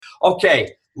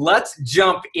Okay, let's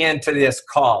jump into this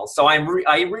call. So I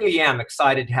really am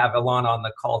excited to have Ilana on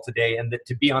the call today, and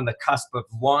to be on the cusp of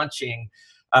launching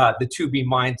the 2B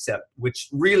Mindset, which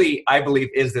really, I believe,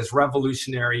 is this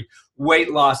revolutionary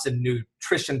weight loss and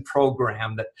nutrition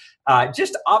program that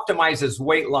just optimizes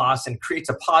weight loss and creates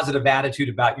a positive attitude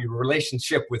about your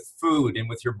relationship with food and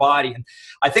with your body. And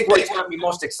I think what's got me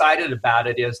most excited about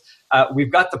it is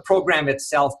we've got the program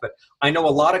itself, but I know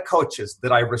a lot of coaches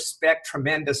that I respect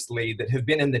tremendously that have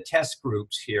been in the test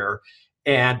groups here.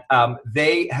 And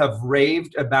they have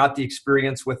raved about the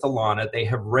experience with Ilana. They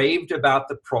have raved about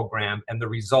the program and the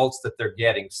results that they're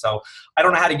getting. So I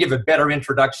don't know how to give a better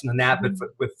introduction than that, but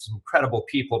with some incredible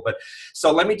people. But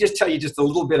so let me just tell you just a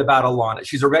little bit about Ilana.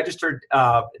 She's a registered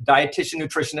dietitian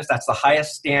nutritionist. That's the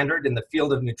highest standard in the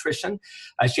field of nutrition.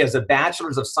 She has a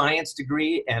bachelor's of science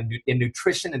degree in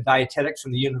nutrition and dietetics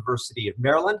from the University of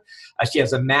Maryland. She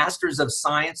has a master's of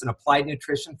science in applied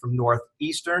nutrition from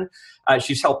Northeastern.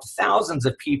 She's helped thousands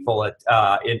of people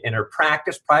in her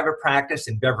practice, private practice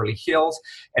in Beverly Hills,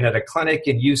 and at a clinic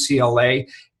in UCLA.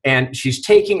 And she's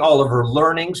taking all of her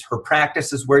learnings, her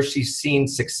practices where she's seen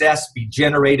success be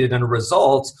generated and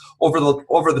results over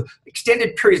the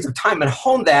extended periods of time, and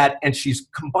honed that, and she's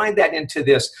combined that into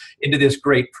this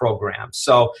great program.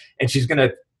 So, and she's going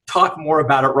to talk more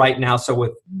about it right now. So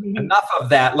with enough of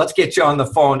that, let's get you on the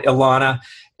phone, Ilana,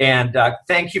 and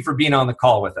thank you for being on the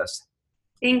call with us.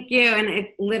 Thank you. And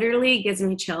it literally gives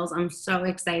me chills. I'm so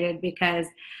excited because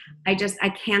I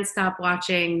can't stop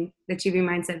watching the 2B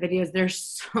Mindset videos. They're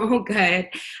so good.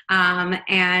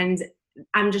 And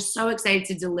I'm just so excited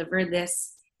to deliver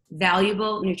this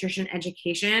valuable nutrition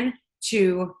education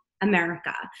to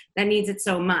America that needs it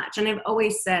so much. And I've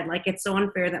always said, like, it's so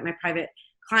unfair that my private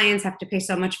clients have to pay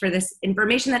so much for this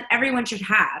information that everyone should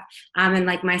have. And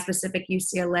like my specific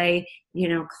UCLA,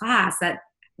 class that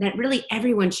really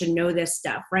everyone should know this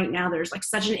stuff. Right now, there's like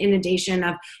such an inundation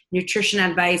of nutrition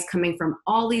advice coming from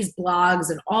all these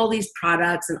blogs and all these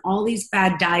products and all these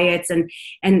fad diets. And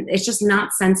it's just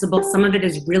not sensible. Some of it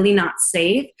is really not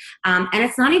safe. And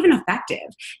it's not even effective.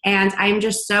 And I'm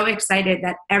just so excited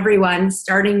that everyone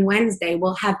starting Wednesday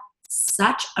will have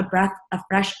such a breath of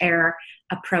fresh air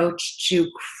approach to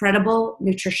credible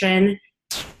nutrition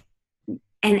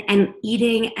and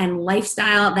eating and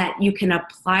lifestyle that you can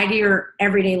apply to your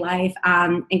everyday life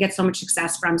and get so much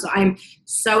success from. So I'm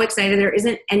so excited. There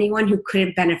isn't anyone who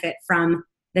couldn't benefit from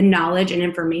the knowledge and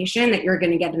information that you're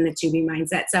going to get in the 2B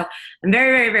Mindset. So I'm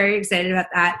very, very, very excited about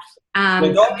that. Well,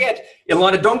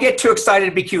 Ilana, don't get too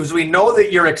excited, because we know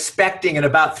that you're expecting in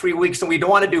about 3 weeks, and we don't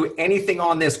want to do anything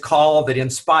on this call that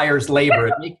inspires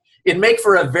labor. It'd make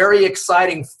for a very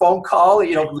exciting phone call,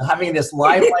 having this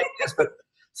live like this, but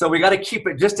so we got to keep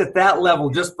it just at that level,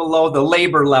 just below the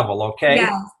labor level, okay?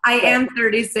 Yes, I am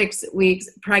 36 weeks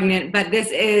pregnant, but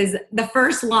this is the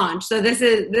first launch. So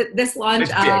this launch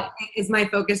is my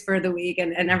focus for the week,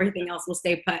 and everything else will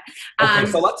stay put. Okay,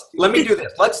 so let me do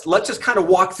this. Let's just kind of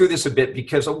walk through this a bit,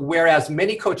 because whereas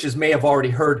many coaches may have already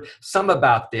heard some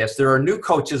about this, there are new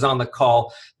coaches on the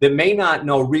call that may not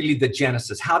know really the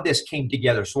genesis, how this came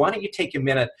together. So why don't you take a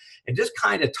minute and just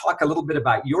kind of talk a little bit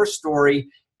about your story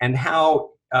and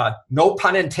how, no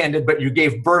pun intended, but you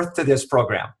gave birth to this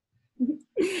program.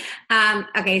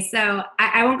 Okay, so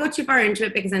I won't go too far into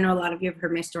it, because I know a lot of you have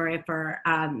heard my story for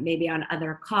maybe on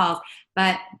other calls,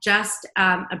 but just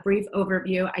a brief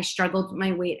overview. I struggled with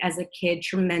my weight as a kid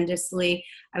tremendously.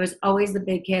 I was always the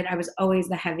big kid. I was always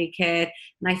the heavy kid.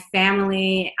 My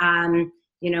family,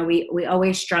 we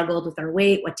always struggled with our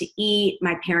weight, what to eat.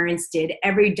 My parents did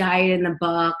every diet in the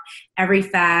book, every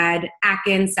fad,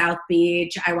 Atkins, South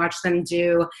Beach. I watched them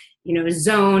do,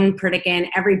 Zone, Pritikin,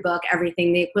 every book,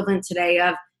 everything, the equivalent today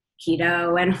of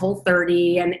keto and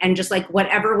Whole30 and just like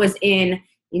whatever was in,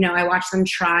 I watched them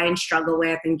try and struggle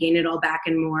with and gain it all back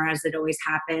and more, as it always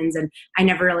happens. And I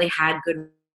never really had good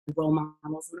role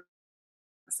models in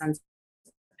the sense of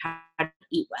how to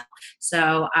eat well.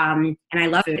 So, and I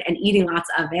love food and eating lots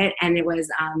of it. And it was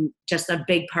just a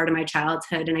big part of my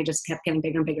childhood. And I just kept getting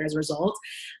bigger and bigger as a result.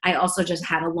 I also just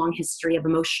had a long history of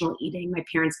emotional eating. My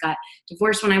parents got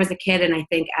divorced when I was a kid. And I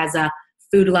think as a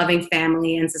food-loving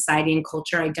family and society and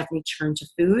culture, I definitely turned to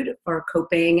food for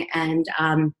coping and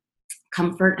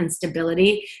comfort and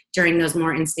stability during those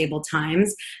more unstable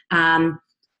times.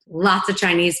 lots of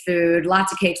Chinese food,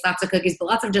 lots of cakes, lots of cookies, but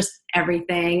lots of just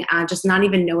everything, just not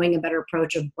even knowing a better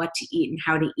approach of what to eat and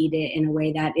how to eat it in a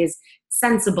way that is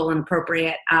sensible and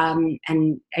appropriate.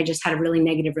 And I just had a really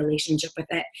negative relationship with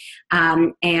it.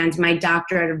 And my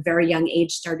doctor at a very young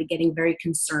age started getting very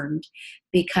concerned,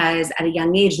 because at a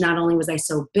young age, not only was I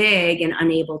so big and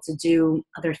unable to do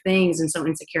other things and so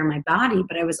insecure in my body,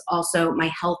 but I was also, my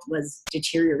health was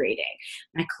deteriorating.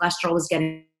 My cholesterol was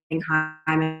getting high,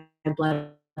 my blood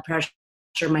pressure,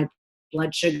 my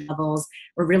blood sugar levels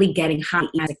were really getting high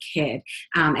as a kid.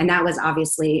 And that was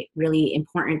obviously really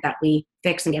important that we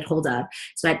fix and get hold of.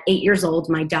 So at 8 years old,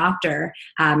 my doctor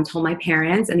told my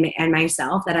parents and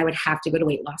myself that I would have to go to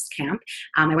weight loss camp.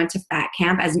 I went to fat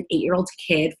camp as an 8-year-old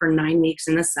kid for 9 weeks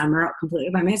in the summer,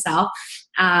 completely by myself.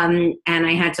 And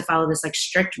I had to follow this like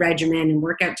strict regimen and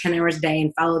work out 10 hours a day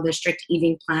and follow the strict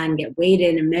eating plan, get weighed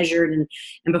in and measured, and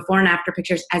before and after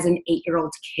pictures as an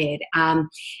 8-year-old kid.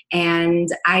 And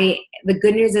the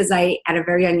good news is I, at a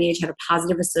very young age, had a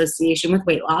positive association with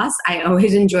weight loss. I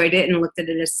always enjoyed it and looked at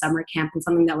it as summer camp and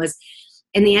something that was,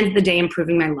 in the end of the day,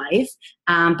 improving my life.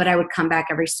 But I would come back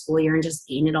every school year and just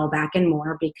gain it all back and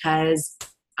more, because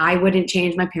I wouldn't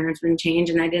change, my parents wouldn't change,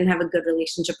 and I didn't have a good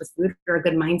relationship with food or a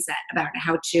good mindset about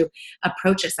how to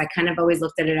approach this. I kind of always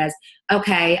looked at it as,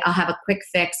 okay, I'll have a quick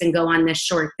fix and go on this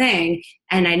short thing.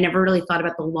 And I never really thought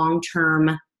about the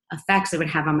long-term effects it would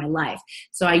have on my life.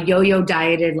 So I yo-yo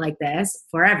dieted like this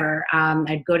forever.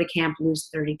 I'd go to camp, lose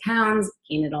 30 pounds,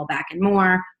 gain it all back and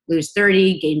more, lose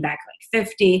 30, gain back like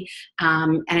 50.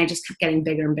 And I just kept getting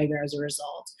bigger and bigger as a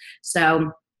result.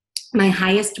 So my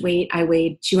highest weight, I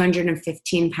weighed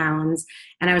 215 pounds,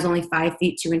 and I was only 5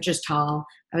 feet 2 inches tall.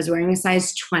 I was wearing a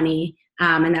size 20.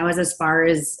 And that was as far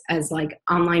as like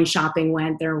online shopping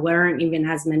went. There weren't even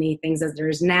as many things as there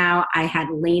is now. I had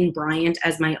Lane Bryant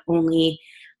as my only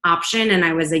option, and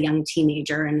I was a young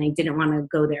teenager and I didn't want to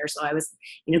go there. So I was,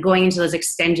 going into those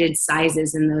extended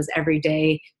sizes in those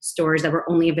everyday stores that were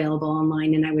only available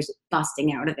online, and I was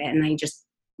busting out of it. And I just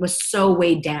was so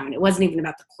weighed down. It wasn't even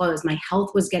about the clothes. My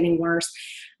health was getting worse.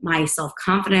 My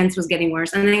self-confidence was getting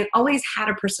worse. And I always had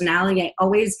a personality. I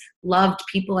always loved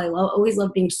people. I always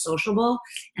loved being sociable.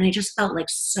 And I just felt like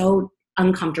so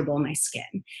uncomfortable in my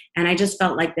skin. And I just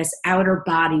felt like this outer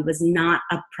body was not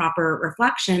a proper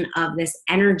reflection of this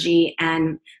energy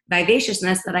and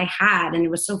vivaciousness that I had. And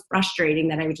it was so frustrating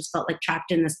that I just felt like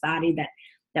trapped in this body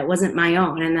that wasn't my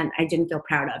own and that I didn't feel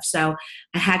proud of. So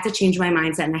I had to change my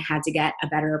mindset and I had to get a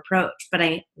better approach. But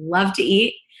I love to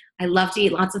eat. I love to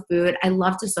eat lots of food. I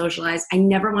love to socialize. I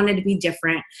never wanted to be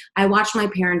different. I watched my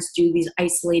parents do these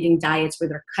isolating diets where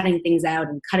they're cutting things out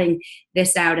and cutting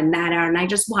this out and that out. And I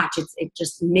just watch. It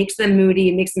just makes them moody,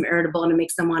 it makes them irritable, and it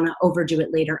makes them want to overdo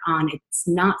it later on. It's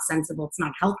not sensible. It's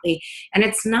not healthy. And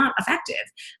it's not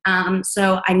effective.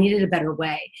 So I needed a better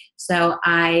way. So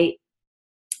I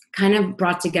kind of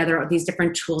brought together these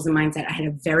different tools and mindset. I had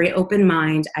a very open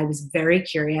mind. I was very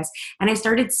curious. And I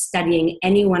started studying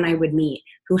anyone I would meet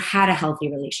who had a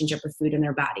healthy relationship with food in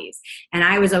their bodies. And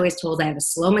I was always told I have a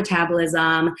slow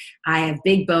metabolism, I have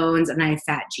big bones, and I have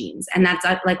fat genes. And that's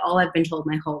like all I've been told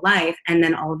my whole life. And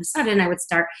then all of a sudden I would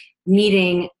start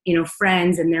meeting,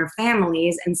 friends and their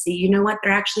families and see, what,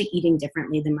 they're actually eating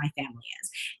differently than my family is.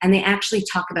 And they actually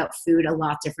talk about food a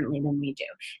lot differently than we do.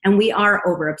 And we are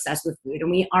over obsessed with food, and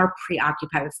we are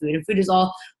preoccupied with food, and food is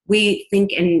all we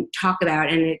think and talk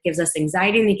about, and it gives us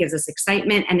anxiety and it gives us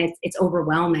excitement, and it's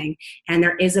overwhelming. And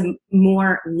there is a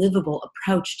more livable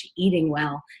approach to eating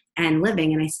well and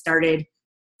living. And I started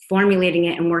formulating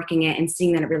it and working it and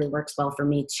seeing that it really works well for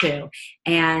me too.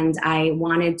 And I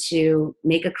wanted to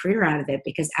make a career out of it,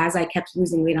 because as I kept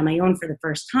losing weight on my own for the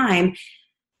first time,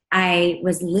 I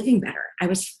was living better. I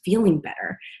was feeling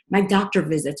better. My doctor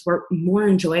visits were more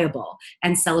enjoyable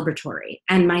and celebratory,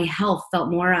 and my health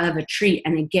felt more of a treat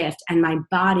and a gift, and my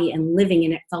body and living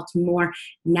in it felt more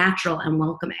natural and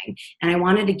welcoming. And I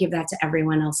wanted to give that to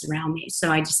everyone else around me.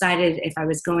 So I decided if I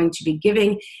was going to be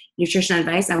giving nutrition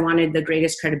advice, I wanted the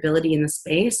greatest credibility in the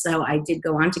space. So I did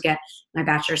go on to get my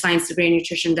Bachelor of Science degree in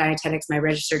Nutrition Dietetics, my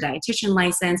registered dietitian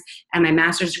license, and my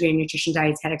master's degree in Nutrition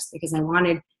Dietetics, because I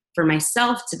wanted for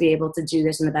myself to be able to do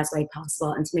this in the best way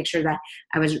possible and to make sure that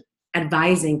I was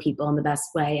advising people in the best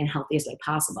way and healthiest way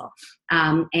possible.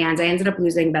 And I ended up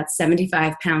losing about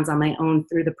 75 pounds on my own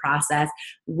through the process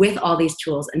with all these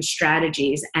tools and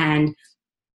strategies and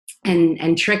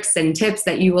tricks and tips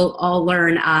that you will all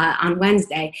learn on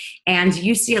Wednesday. And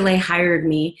UCLA hired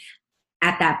me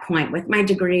at that point with my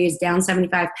degrees, down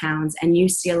 75 pounds, and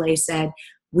UCLA said,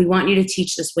 we want you to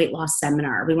teach this weight loss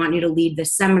seminar. We want you to lead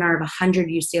this seminar of 100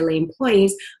 UCLA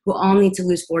employees who all need to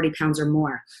lose 40 pounds or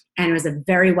more. And it was a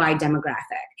very wide demographic.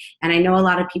 And I know a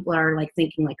lot of people are like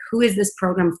thinking like, who is this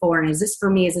program for? And is this for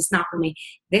me? Is this not for me?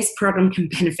 This program can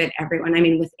benefit everyone. I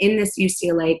mean, within this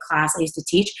UCLA class I used to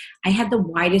teach, I had the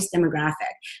widest demographic.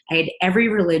 I had every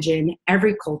religion,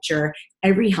 every culture,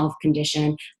 every health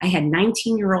condition. I had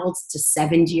 19-year-olds to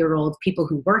 70-year-olds, people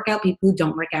who work out, people who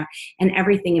don't work out, and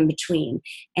everything in between.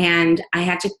 And I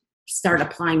had to start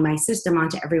applying my system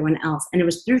onto everyone else. And it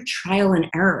was through trial and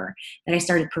error that I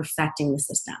started perfecting the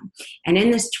system. And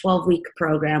in this 12-week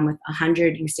program with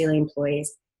 100 UCLA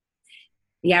employees,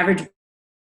 the average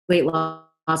weight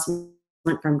loss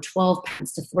went from 12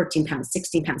 pounds to 14 pounds,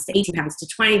 16 pounds to 18 pounds to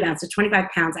 20 pounds to 25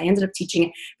 pounds. I ended up teaching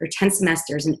it for 10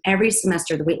 semesters. And every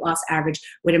semester, the weight loss average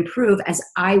would improve as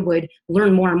I would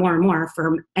learn more and more and more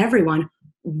from everyone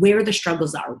where the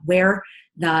struggles are, where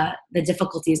the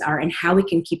difficulties are, and how we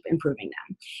can keep improving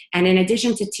them. And in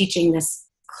addition to teaching this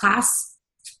class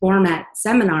format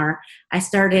seminar, I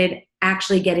started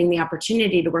actually getting the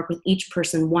opportunity to work with each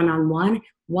person one-on-one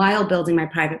while building my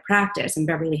private practice in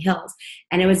Beverly Hills.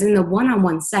 And it was in the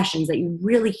one-on-one sessions that you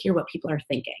really hear what people are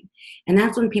thinking. And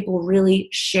that's when people really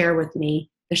share with me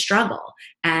the struggle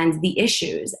and the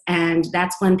issues. And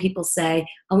that's when people say,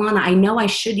 Ilana, I know I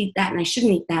should eat that and I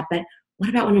shouldn't eat that, but what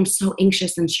about when I'm so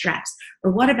anxious and stressed? Or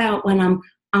what about when I'm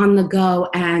on the go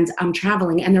and I'm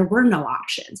traveling and there were no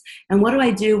options? And what do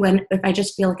I do if I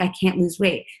just feel like I can't lose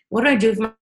weight? What do I do if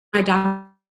my doctor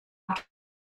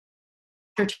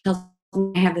tells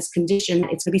me I have this condition?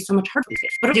 It's going to be so much harder.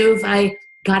 What do I do if I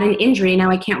got an injury and now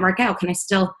I can't work out? Can I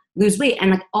still lose weight? And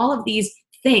like all of these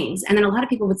things. And then a lot of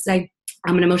people would say,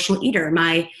 I'm an emotional eater.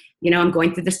 I'm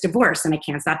going through this divorce and I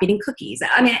can't stop eating cookies.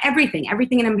 I mean, everything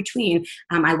in between.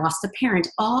 I lost a parent,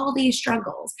 all these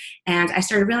struggles. And I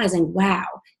started realizing, wow,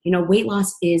 weight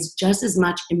loss is just as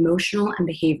much emotional and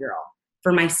behavioral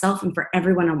for myself and for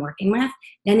everyone I'm working with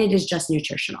than it is just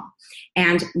nutritional.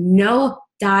 And no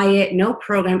diet, no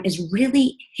program is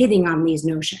really hitting on these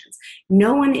notions.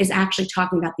 No one is actually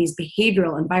talking about these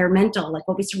behavioral, environmental, like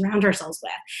what we surround ourselves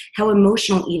with, how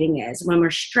emotional eating is, when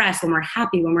we're stressed, when we're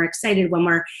happy, when we're excited, when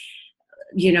we're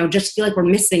just feel like we're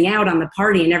missing out on the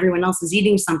party and everyone else is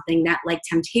eating something, that like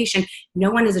temptation. No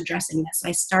one is addressing this. So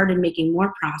I started making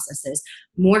more processes,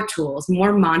 more tools,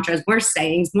 more mantras, more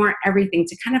sayings, more everything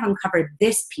to kind of uncover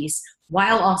this piece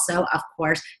while also, of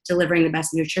course, delivering the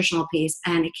best nutritional piece.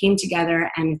 And it came together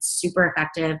and it's super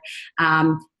effective.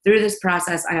 Through this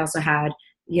process, I also had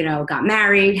got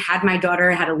married, had my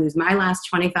daughter, had to lose my last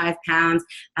 25 pounds.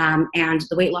 And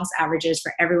the weight loss averages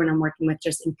for everyone I'm working with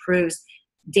just improves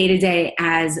day to day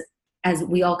as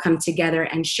we all come together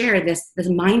and share this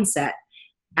mindset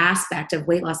aspect of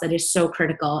weight loss that is so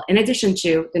critical, in addition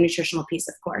to the nutritional piece,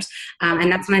 of course.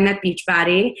 And that's when I met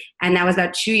Beachbody, and that was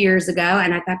about 2 years ago.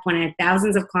 And at that point, I had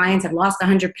thousands of clients, had lost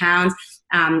 100 pounds,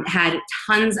 had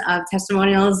tons of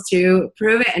testimonials to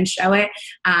prove it and show it,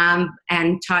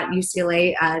 and taught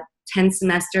UCLA 10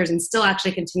 semesters and still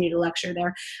actually continue to lecture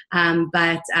there.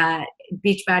 But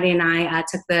Beachbody and I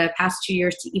took the past 2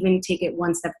 years to even take it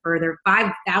one step further,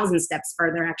 5,000 steps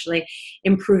further, actually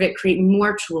improve it, create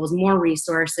more tools, more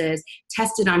resources,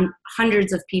 tested on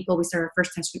hundreds of people. We started our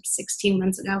first test group 16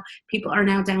 months ago. People are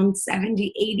now down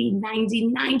 70, 80, 90,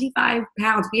 95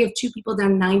 pounds. We have 2 people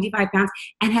down 95 pounds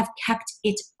and have kept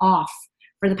it off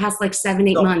for the past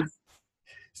 7-8 months.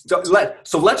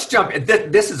 So let's jump.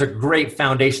 This is a great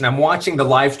foundation. I'm watching the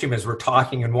live stream as we're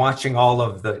talking and watching all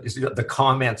of the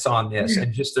comments on this,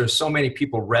 and just there's so many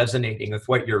people resonating with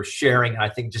what you're sharing. And I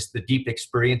think just the deep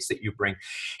experience that you bring.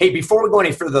 Hey, before we go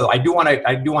any further, though, I do want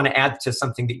to add to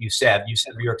something that you said. You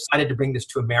said you're excited to bring this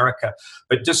to America,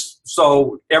 but just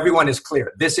so everyone is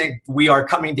clear, we are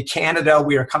coming to Canada.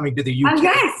 We are coming to the UK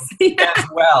as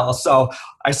well. So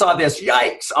I saw this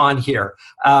yikes on here.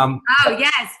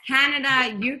 Yes,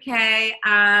 Canada, UK,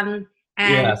 and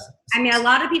yes. I mean, a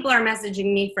lot of people are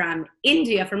messaging me from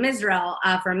India, from Israel,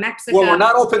 from Mexico. Well, we're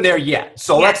not open there yet,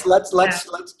 so let's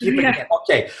keep it again.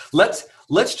 Okay,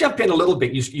 let's jump in a little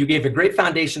bit. You gave a great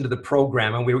foundation to the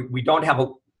program, and we don't have a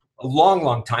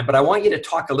long time, but I want you to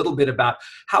talk a little bit about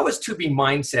how is 2B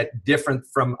Mindset different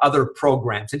from other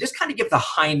programs, and just kind of give the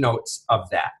high notes of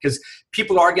that, because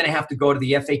people are going to have to go to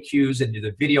the FAQs and do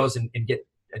the videos and get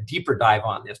a deeper dive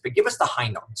on this, but give us the high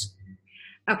notes.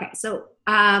 Okay. So,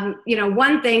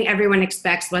 one thing everyone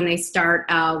expects when they start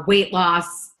a weight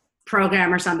loss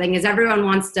program or something is everyone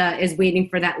is waiting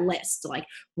for that list. Like,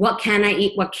 what can I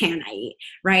eat? What can I eat?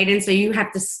 Right. And so you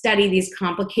have to study these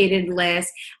complicated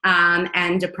lists,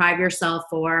 and deprive yourself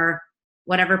for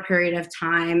whatever period of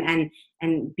time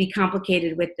and be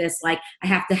complicated with this, like I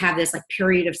have to have this like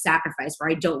period of sacrifice where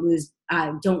I don't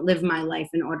live my life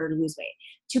in order to lose weight.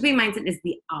 2B mindset is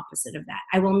the opposite of that.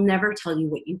 I will never tell you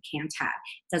what you can't have.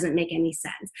 It doesn't make any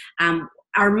sense.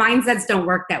 Our mindsets don't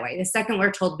work that way. The second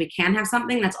we're told we can have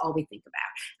something, that's all we think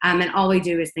about. And all we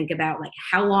do is think about like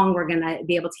how long we're going to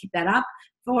be able to keep that up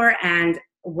for and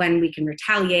when we can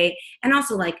retaliate, and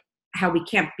also like how we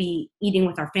can't be eating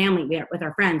with our family, with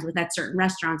our friends, with at certain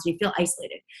restaurants, and you feel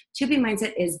isolated. 2B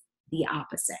mindset is the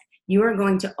opposite. You are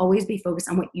going to always be focused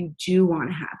on what you do want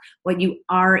to have, what you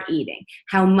are eating,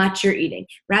 how much you're eating.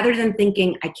 Rather than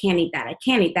thinking, I can't eat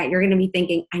that, you're going to be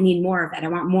thinking, I need more of that, I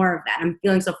want more of that, I'm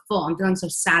feeling so full, I'm feeling so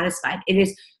satisfied. It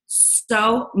is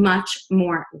so much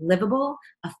more livable,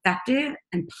 effective,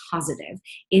 and positive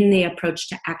in the approach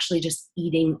to actually just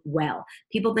eating well.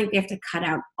 People think they have to cut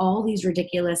out all these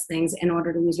ridiculous things in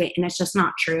order to lose weight, and it's just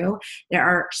not true.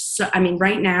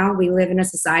 Right now we live in a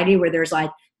society where there's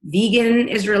like vegan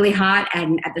is really hot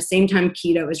and at the same time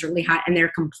keto is really hot, and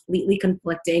they're completely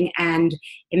conflicting and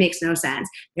it makes no sense.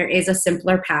 There is a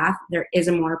simpler path. There is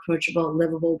a more approachable,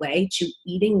 livable way to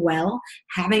eating well,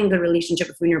 having a good relationship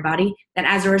with food in your body that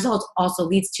as a result also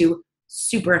leads to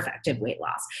super effective weight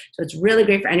loss. So it's really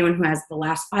great for anyone who has the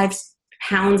last 5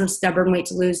 pounds of stubborn weight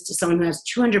to lose to someone who has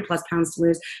 200 plus pounds to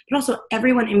lose, but also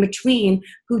everyone in between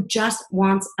who just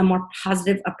wants a more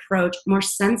positive approach, more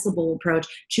sensible approach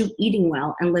to eating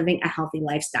well and living a healthy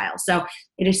lifestyle. So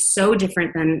it is so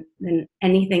different than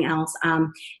anything else.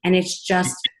 And it's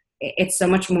so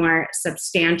much more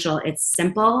substantial. It's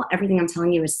simple. Everything I'm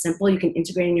telling you is simple. You can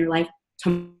integrate in your life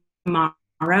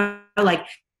tomorrow. Like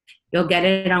you'll get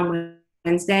it on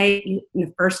Wednesday. In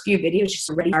the first few videos, just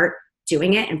already start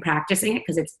doing it and practicing it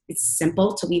because it's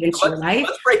simple to weave into your life.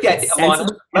 Let's break that down.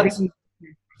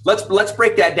 Let's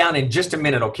break that down in just a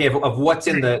minute, okay? Of what's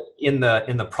in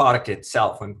the product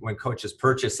itself when coaches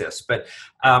purchase this. But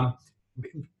let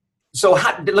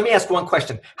me ask one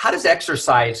question: how does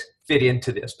exercise fit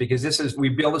into this? Because we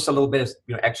build this a little bit as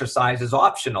exercise is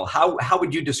optional. How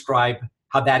would you describe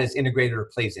how that is integrated or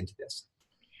plays into this?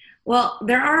 Well,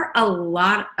 there are a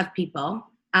lot of people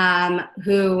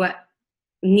who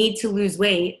need to lose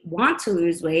weight, want to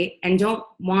lose weight, and don't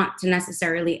want to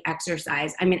necessarily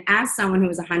exercise. I mean, as someone who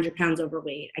is 100 pounds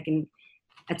overweight, I can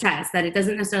attest that it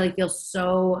doesn't necessarily feel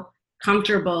so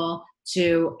comfortable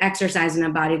to exercise in a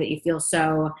body that you feel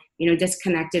so,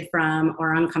 disconnected from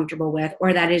or uncomfortable with,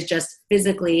 or that is just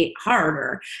physically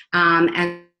harder.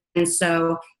 And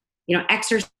so,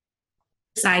 exercise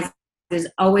is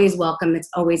always welcome. It's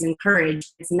always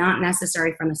encouraged. It's not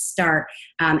necessary from the start.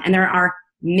 And there are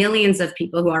millions of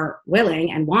people who are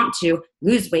willing and want to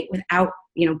lose weight without,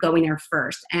 going there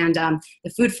first. And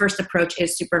the food first approach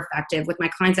is super effective. With my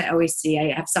clients, I always see,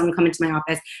 I have someone come into my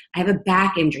office, I have a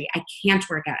back injury, I can't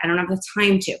work out, I don't have the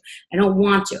time to, I don't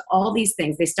want to, all these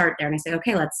things, they start there and I say,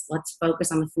 okay, let's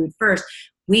focus on the food first.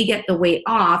 We get the weight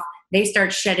off, they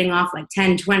start shedding off like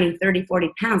 10, 20, 30,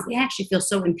 40 pounds. They actually feel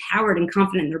so empowered and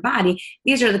confident in their body.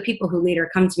 These are the people who later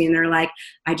come to me and they're like,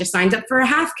 I just signed up for a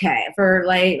half K, for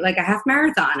like a half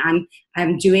marathon.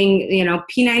 I'm doing,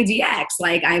 P90X.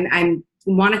 Like I'm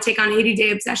want to take on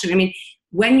 80-day obsession. I mean,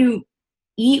 when you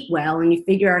eat well and you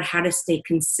figure out how to stay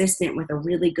consistent with a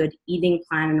really good eating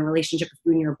plan and a relationship with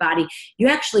food in your body, you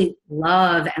actually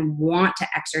love and want to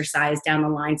exercise down the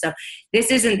line. So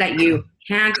this isn't that you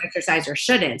can't exercise or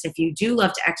shouldn't. If you do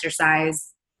love to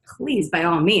exercise, please, by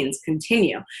all means,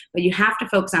 continue. But you have to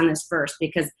focus on this first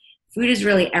because food is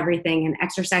really everything and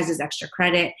exercise is extra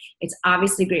credit. It's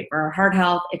obviously great for our heart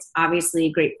health. It's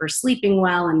obviously great for sleeping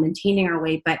well and maintaining our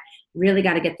weight, but really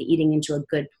got to get the eating into a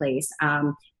good place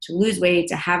to lose weight,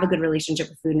 to have a good relationship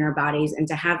with food in our bodies, and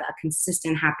to have a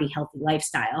consistent, happy, healthy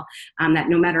lifestyle that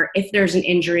no matter if there's an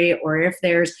injury or if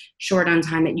there's short on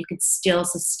time, that you could still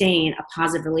sustain a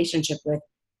positive relationship with,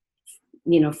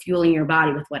 fueling your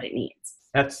body with what it needs.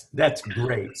 That's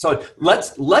great. So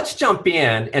let's jump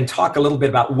in and talk a little bit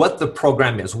about what the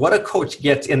program is, what a coach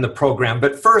gets in the program.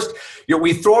 But first,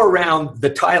 we throw around the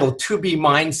title 2B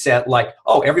Mindset like,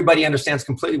 oh, everybody understands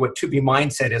completely what 2B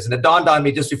Mindset is. And it dawned on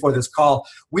me just before this call,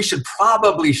 we should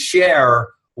probably share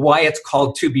why it's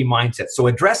called 2B Mindset. So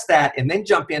address that and then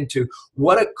jump into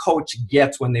what a coach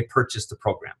gets when they purchase the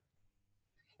program.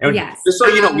 And yes. Just so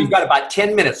you know, we've got about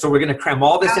 10 minutes, so we're going to cram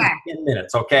all this into 10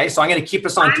 minutes, okay? So I'm going to keep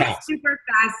us on task. I'm a super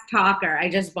fast talker. I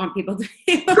just want people to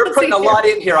be able You're putting a lot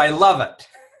in here. I love it.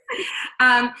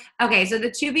 Okay, so the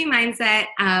 2B Mindset,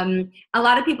 a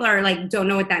lot of people are like, don't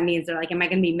know what that means. They're like, am I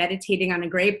going to be meditating on a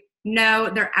grape? No,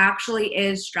 there actually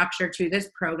is structure to this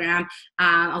program.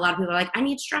 A lot of people are like, I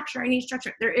need structure, I need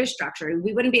structure. There is structure.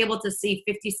 We wouldn't be able to see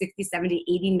 50, 60, 70,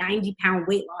 80, 90-pound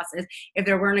weight losses if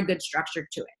there weren't a good structure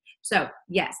to it. So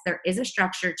yes, there is a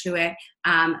structure to it,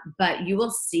 but you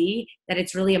will see that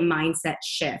it's really a mindset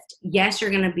shift. Yes, you're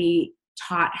going to be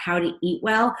taught how to eat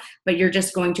well, but you're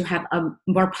just going to have a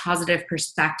more positive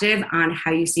perspective on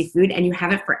how you see food, and you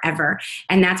have it forever.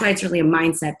 And that's why it's really a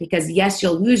mindset, because yes,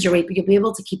 you'll lose your weight, but you'll be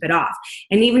able to keep it off.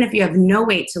 And even if you have no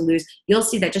weight to lose, you'll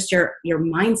see that just your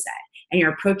mindset and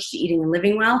your approach to eating and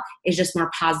living well is just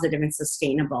more positive and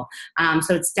sustainable.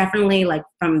 So it's definitely like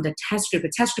from the test group.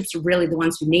 The test groups are really the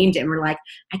ones who named it and were like,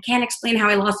 I can't explain how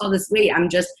I lost all this weight. I'm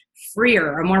just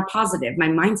freer or more positive. My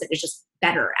mindset is just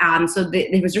better.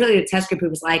 It was really the test group who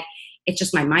was like, it's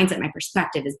just my mindset, my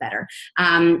perspective is better.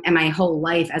 And my whole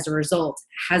life as a result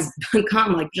has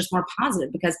become like just more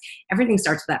positive, because everything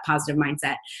starts with that positive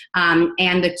mindset.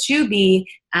 And the 2B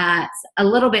a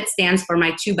little bit stands for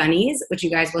my 2 bunnies, which you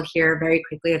guys will hear very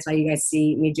quickly. That's why you guys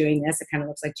see me doing this. It kind of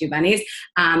looks like 2 bunnies,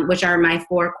 which are my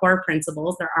 4 core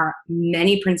principles. There are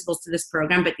many principles to this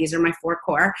program, but these are my 4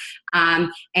 core. I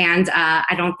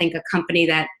don't think a company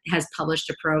that has published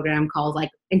a program called like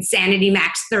Insanity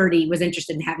Max 30 was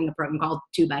interested in having a program called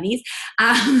 2 bunnies.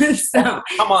 Come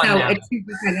on now.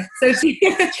 So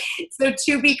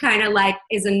 2B kind of like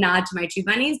is a nod to my 2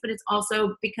 bunnies, but it's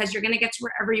also because you're going to get to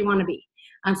wherever you want to be.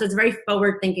 So it's a very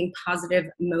forward-thinking, positive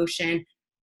motion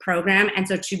program. And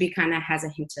so 2B kind of has a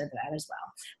hint of that as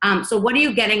well. So what are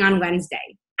you getting on Wednesday?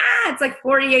 It's like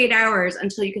 48 hours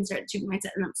until you can start 2B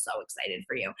Mindset. And I'm so excited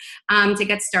for you to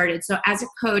get started. So as a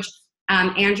coach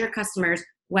and your customers,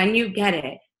 when you get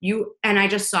it, and I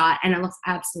just saw it and it looks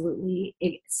absolutely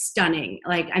stunning.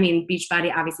 Like, I mean,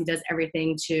 Beachbody obviously does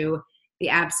everything to the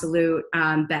absolute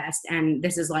best. And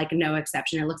this is like no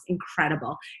exception. It looks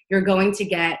incredible. You're going to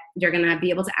be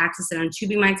able to access it on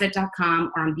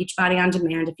tobemindset.com or on Beachbody On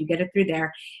Demand if you get it through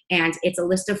there. And it's a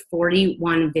list of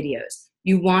 41 videos.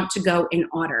 You want to go in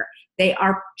order. They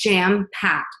are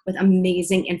jam-packed with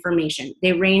amazing information.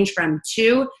 They range from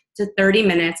 2 to 30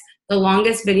 minutes. The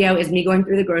longest video is me going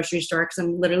through the grocery store, because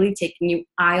I'm literally taking you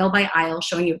aisle by aisle,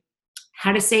 showing you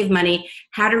how to save money,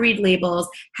 how to read labels,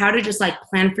 how to just like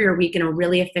plan for your week in a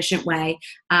really efficient way.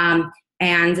 And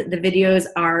the videos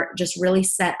are just really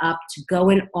set up to go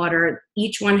in order.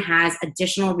 Each one has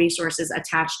additional resources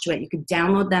attached to it. You could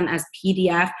download them as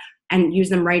PDF and use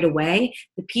them right away.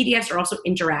 The PDFs are also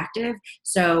interactive.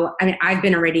 So, I mean, I've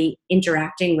been already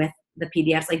interacting with the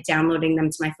PDFs, like downloading them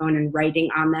to my phone and writing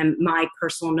on them my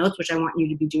personal notes, which I want you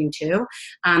to be doing too.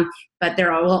 But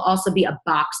there will also be a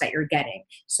box that you're getting.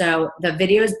 So the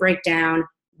videos break down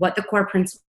what the core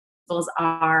principles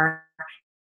are,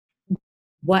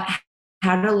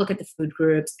 how to look at the food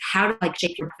groups, how to like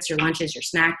shape your breakfast, your lunches, your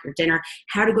snack, your dinner,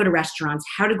 how to go to restaurants,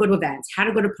 how to go to events, how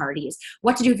to go to parties,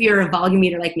 what to do if you're a volume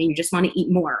eater like me, you just want to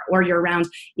eat more, or you're around,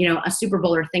 a Super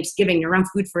Bowl or Thanksgiving, you're around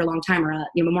food for a long time, or a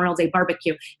Memorial Day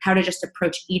barbecue, how to just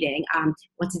approach eating,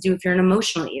 what to do if you're an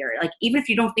emotional eater. Like, even if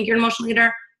you don't think you're an emotional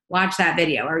eater, watch that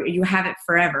video, or you have it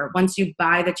forever. Once you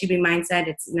buy the 2B Mindset,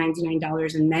 it's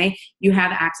 $99 in May, you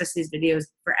have access to these videos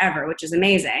forever, which is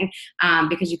amazing,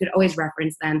 because you could always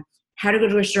reference them. How to go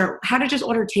to a store, how to just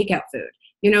order takeout food.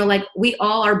 Like, we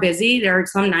all are busy. There are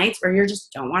some nights where you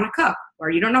just don't want to cook,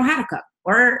 or you don't know how to cook,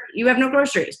 or you have no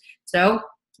groceries. So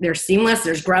there's Seamless,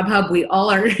 there's Grubhub. We all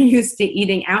are used to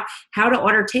eating out. How to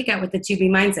order takeout with the 2B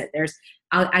Mindset.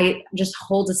 I just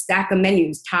hold a stack of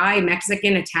menus, Thai,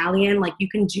 Mexican, Italian. Like, you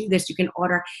can do this. You can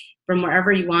order from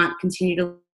wherever you want, continue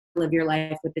to live your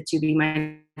life with the 2B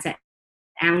Mindset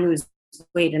and lose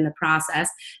weight in the process.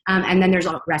 And then there's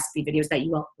all recipe videos that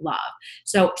you will love.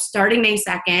 So starting May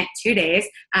 2nd, 2 days,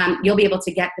 you'll be able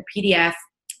to get the PDF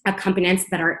accompaniments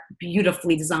that are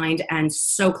beautifully designed and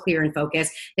so clear and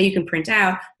focused that you can print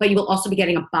out, but you will also be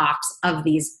getting a box of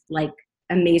these like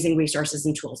amazing resources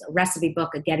and tools, a recipe book,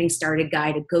 a getting started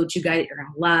guide, a go-to guide that you're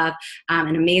going to love,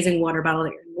 an amazing water bottle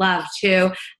that you're going to love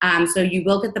too. So you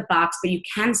will get the box, but you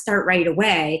can start right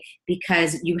away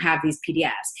because you have these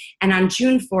PDFs. And on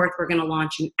June 4th, we're going to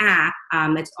launch an app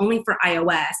that's only for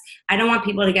iOS. I don't want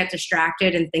people to get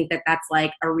distracted and think that that's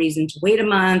like a reason to wait a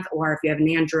month, or if you have an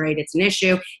Android, it's an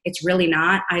issue. It's really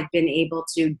not. I've been able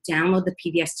to download the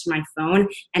PDFs to my phone,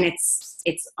 and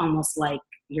it's almost like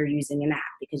you're using an app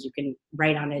because you can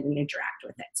write on it and interact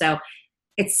with it. So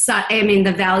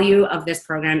the value of this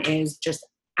program is just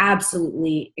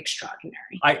absolutely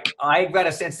extraordinary. I got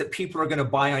a sense that people are going to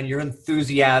buy on your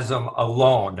enthusiasm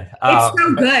alone. It's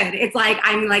so good. It's like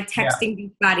I'm like Yeah.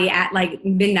 texting Beachbody at like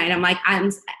midnight. I'm like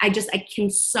I can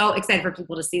so excited for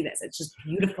people to see this. It's just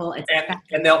beautiful. It's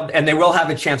And they will have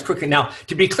a chance quickly. Now,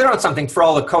 to be clear on something for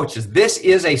all the coaches, this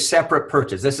is a separate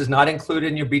purchase. This is not included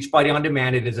in your Beachbody On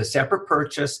Demand. It is a separate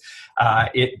purchase.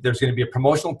 There's going to be a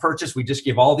promotional purchase. We just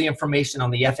give all the information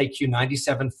on the FAQ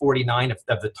 9749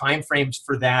 of the timeframes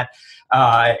for that.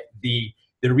 The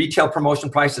retail promotion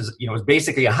price is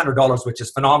basically $100, which is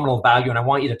phenomenal value, and I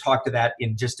want you to talk to that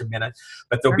in just a minute.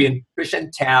 But there'll be a nutrition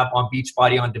tab on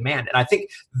Beachbody On Demand, and I think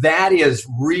that is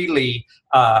really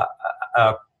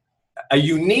a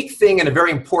unique thing and a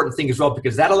very important thing as well,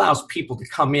 because that allows people to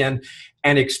come in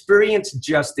and experience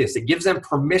just this. It gives them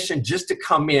permission just to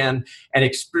come in and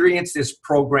experience this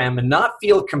program and not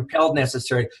feel compelled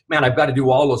necessarily, man, I've got to do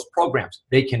all those programs.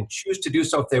 They can choose to do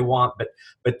so if they want,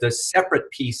 but the separate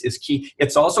piece is key.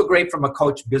 It's also great from a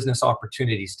coach business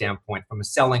opportunity standpoint, from a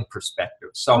selling perspective.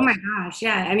 So, oh my gosh,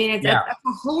 yeah. I mean, it's a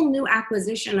whole new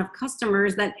acquisition of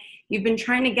customers that you've been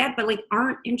trying to get, but like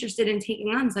aren't interested in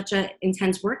taking on such an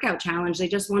intense workout challenge. They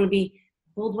just want to be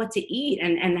told what to eat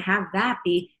and have that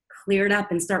be cleared up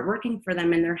and start working for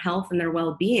them in their health and their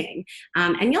well-being.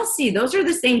 And you'll see those are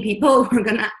the same people who are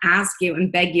going to ask you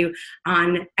and beg you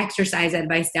on exercise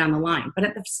advice down the line. But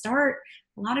at the start,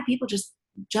 a lot of people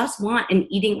just want an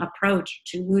eating approach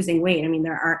to losing weight. I mean,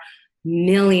 there are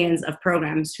millions of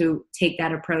programs who take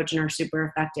that approach and are super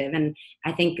effective. And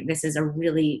I think this is a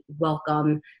really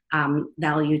welcome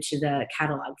value to the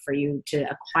catalog for you to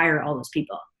acquire all those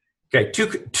people. Okay,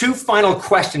 two final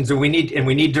questions, and we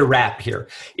need to wrap here.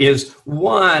 Is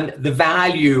one, the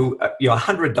value,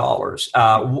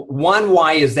 $100. One,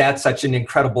 why is that such an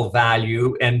incredible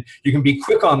value? And you can be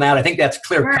quick on that. I think that's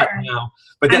clear cut now.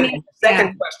 But then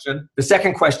the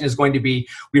second question is going to be: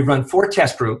 we've run 4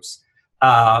 test groups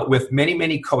with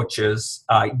many coaches.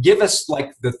 Give us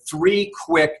like the 3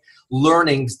 quick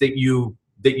learnings that you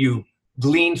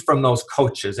gleaned from those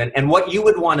coaches, and what you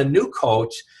would want a new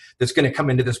coach that's going to come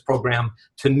into this program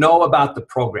to know about the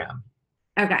program.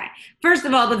 Okay. First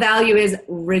of all, the value is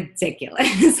ridiculous.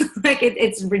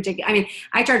 It's ridiculous. I mean,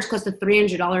 I charge close to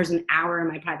 $300 an hour in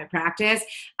my private practice.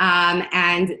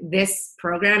 And this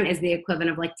program is the equivalent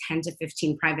of like 10 to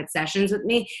 15 private sessions with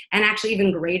me, and actually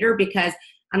even greater, because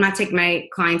I'm not taking my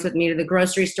clients with me to the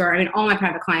grocery store. I mean, all my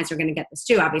private clients are going to get this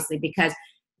too, obviously, because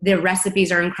the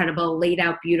recipes are incredible, laid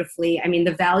out beautifully. I mean,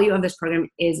 the value of this program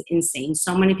is insane.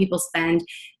 So many people spend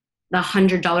the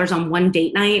 $100 on one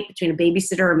date night between a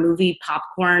babysitter, a movie,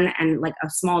 popcorn, and like a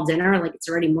small dinner. Like, it's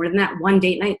already more than that. One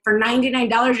date night for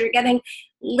 $99, you're getting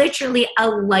literally a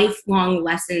lifelong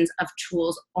lessons of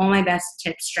tools, all my best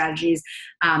tips, strategies.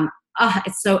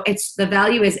 It's the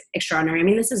value is extraordinary. I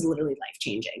mean, this is literally life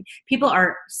changing. People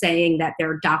are saying that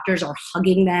their doctors are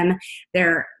hugging them.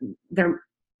 They're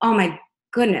oh my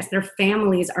goodness, their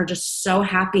families are just so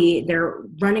happy. They're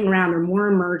running around. They're more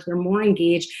immersed. They're more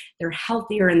engaged. They're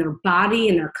healthier in their body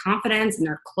and their confidence and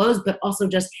their clothes, but also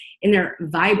just in their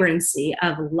vibrancy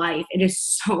of life. It is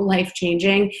so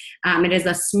life-changing. It is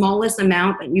the smallest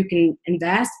amount that you can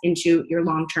invest into your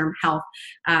long-term health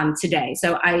today.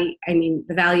 So I mean,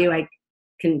 the value I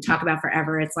can talk about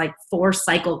forever. It's like 4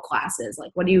 cycle classes. Like,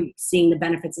 what are you seeing the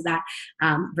benefits of that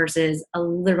versus a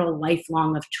literal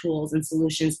lifelong of tools and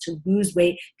solutions to lose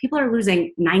weight? People are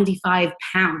losing 95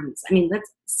 pounds. I mean, that's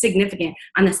significant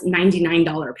on this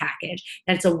 $99 package.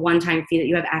 That's a one-time fee that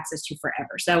you have access to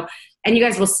forever. So, and you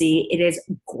guys will see, it is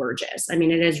gorgeous. I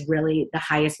mean, it is really the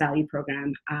highest value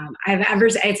program I've ever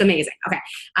seen. It's amazing. Okay.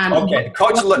 Okay.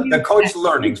 The coach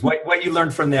learnings, what you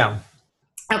learned from them.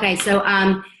 Okay. So,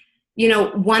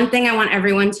 one thing I want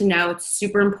everyone to know, it's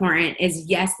super important, is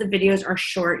yes, the videos are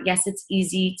short. Yes, it's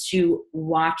easy to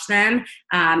watch them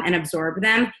and absorb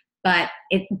them, but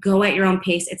go at your own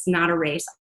pace. It's not a race.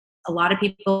 A lot of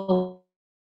people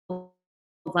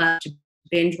love to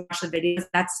binge watch the videos.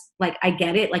 That's like, I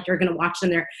get it. Like, you're going to watch them.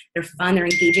 They're fun. They're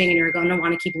engaging, and you're going to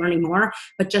want to keep learning more.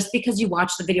 But just because you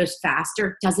watch the videos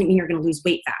faster doesn't mean you're going to lose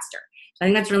weight faster. So I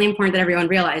think that's really important that everyone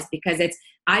realize, because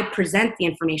I present the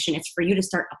information. It's for you to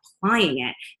start applying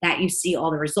it, that you see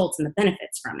all the results and the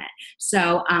benefits from it.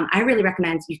 So I really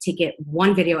recommend you take it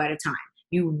one video at a time.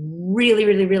 You really,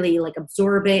 really, really like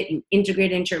absorb it, you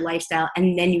integrate it into your lifestyle,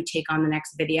 and then you take on the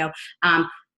next video.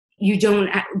 You don't,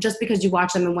 just because you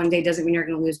watch them in one day doesn't mean you're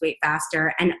going to lose weight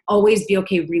faster. And always be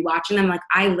okay rewatching them. Like,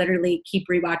 I literally keep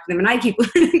rewatching them, and I keep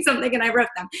learning something, and I wrote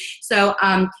them. So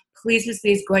please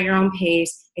go at your own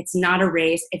pace. It's not a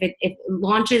race. If it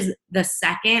launches the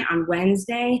 2nd on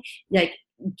Wednesday, like,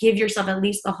 give yourself at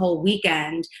least the whole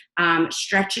weekend,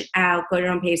 stretch it out, go at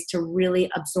your own pace to really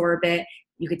absorb it.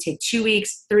 You could take 2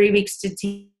 weeks, 3 weeks to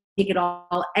take it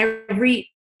all. Every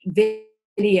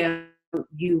video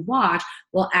you watch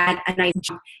will add a nice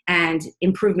jump and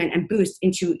improvement and boost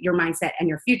into your mindset and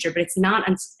your future. But it's not,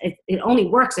 it only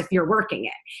works if you're working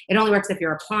it. It only works if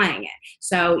you're applying it.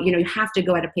 So, you have to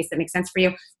go at a pace that makes sense for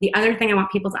you. The other thing I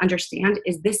want people to understand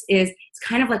is it's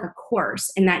kind of like a course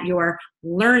in that you're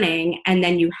learning and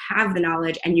then you have the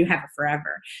knowledge and you have it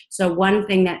forever. So one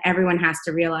thing that everyone has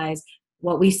to realize,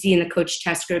 what we see in the coach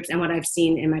test groups and what I've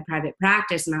seen in my private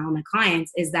practice and all my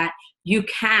clients, is that you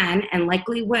can and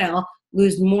likely will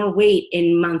lose more weight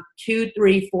in month 2,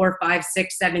 3, 4, 5,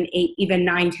 6, 7, 8, even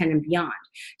 9, 10, and beyond.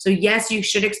 So yes, you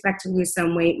should expect to lose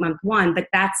some weight month 1, but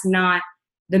that's not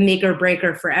the make or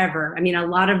breaker forever. I mean, a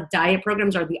lot of diet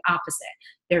programs are the opposite.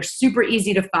 They're super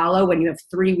easy to follow when you have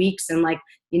 3 weeks and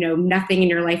nothing in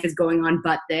your life is going on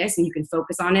but this, and you can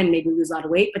focus on it and maybe lose a lot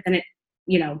of weight, but then it,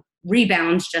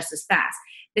 rebounds just as fast.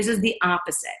 This is the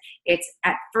opposite. It's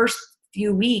at first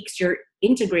few weeks, you're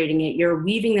integrating it, you're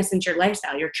weaving this into your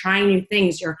lifestyle, you're trying new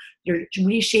things, you're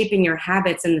reshaping your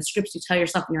habits and the scripts you tell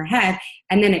yourself in your head,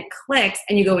 and then it clicks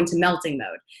and you go into melting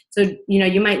mode. So,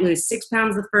 you might lose 6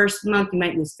 pounds the first month, you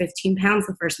might lose 15 pounds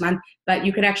the first month, but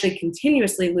you could actually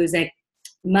continuously lose it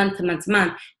month to month to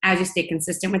month as you stay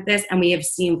consistent with this. And we have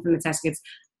seen from the test kits,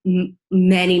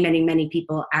 many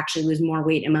people actually lose more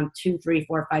weight in month 2, 3,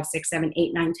 4, 5, 6, 7,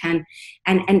 8, 9, 10,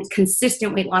 and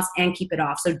consistent weight loss and keep it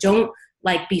off. So don't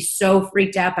be so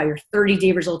freaked out by your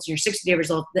 30-day results and your 60-day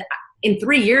results. In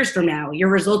 3 years from now, your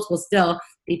results will still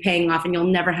be paying off and you'll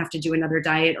never have to do another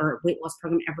diet or weight loss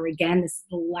program ever again. This is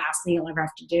the last thing you'll ever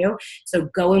have to do. So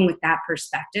go in with that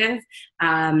perspective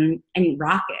and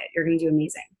rock it. You're going to do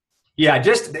amazing. Yeah,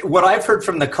 just what I've heard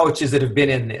from the coaches that have been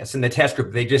in the test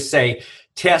group, they just say,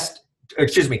 trust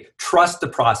the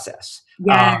process.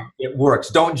 Yeah. It works.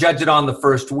 Don't judge it on the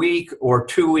first week or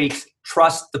 2 weeks.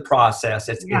 Trust the process.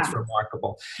 It's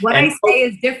remarkable. What I say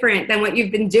is different than what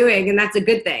you've been doing, and that's a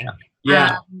good thing.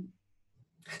 Yeah.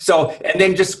 So, and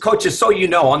then just coaches, so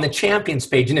on the Champions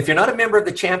page, and if you're not a member of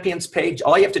the Champions page,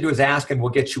 all you have to do is ask and we'll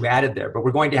get you added there. But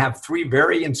we're going to have 3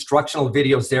 very instructional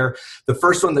videos there. The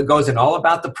first one that goes in all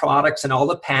about the products and all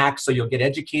the packs, so you'll get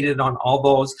educated on all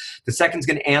those. The second is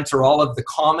going to answer all of the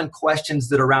common questions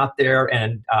that are out there,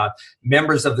 and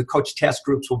members of the coach test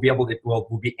groups will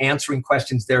be answering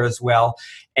questions there as well.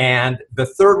 And the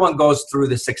third one goes through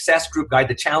the success group guide,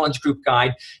 the challenge group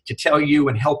guide, to tell you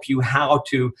and help you how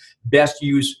to best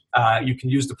use, you can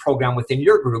use the program within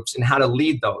your groups and how to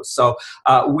lead those. So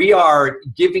we are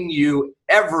giving you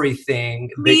everything.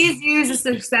 Please use the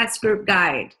success group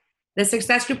guide. The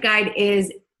success group guide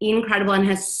is incredible and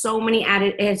has so much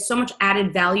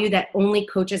added value that only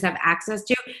coaches have access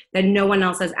to, that no one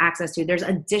else has access to. There's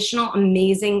additional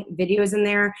amazing videos in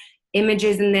there,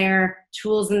 images in there,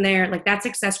 tools in there. That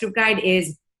success group guide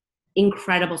is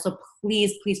incredible. So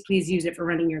please use it for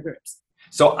running your groups.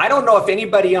 So I don't know if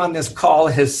anybody on this call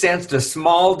has sensed a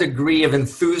small degree of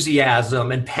enthusiasm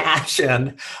and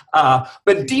passion,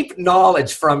 but deep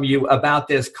knowledge from you about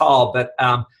this call. But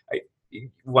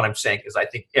what I'm saying is I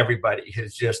think everybody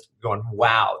has just gone,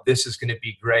 wow, this is going to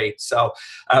be great. So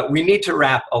we need to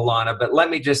wrap, Ilana, but let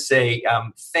me just say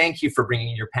thank you for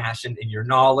bringing your passion and your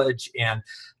knowledge and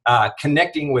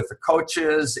connecting with the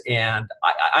coaches. And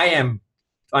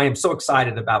I am so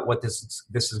excited about what this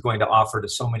is going to offer to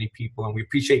so many people, and we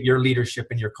appreciate your leadership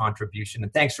and your contribution.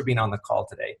 And thanks for being on the call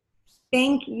today.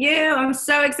 Thank you. I'm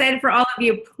so excited for all of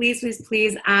you. Please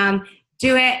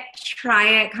do it.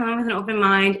 Try it. Come in with an open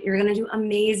mind. You're going to do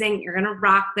amazing. You're going to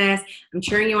rock this. I'm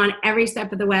cheering you on every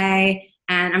step of the way,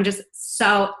 and I'm just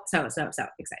so excited.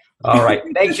 All right.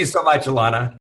 Thank you so much, Ilana.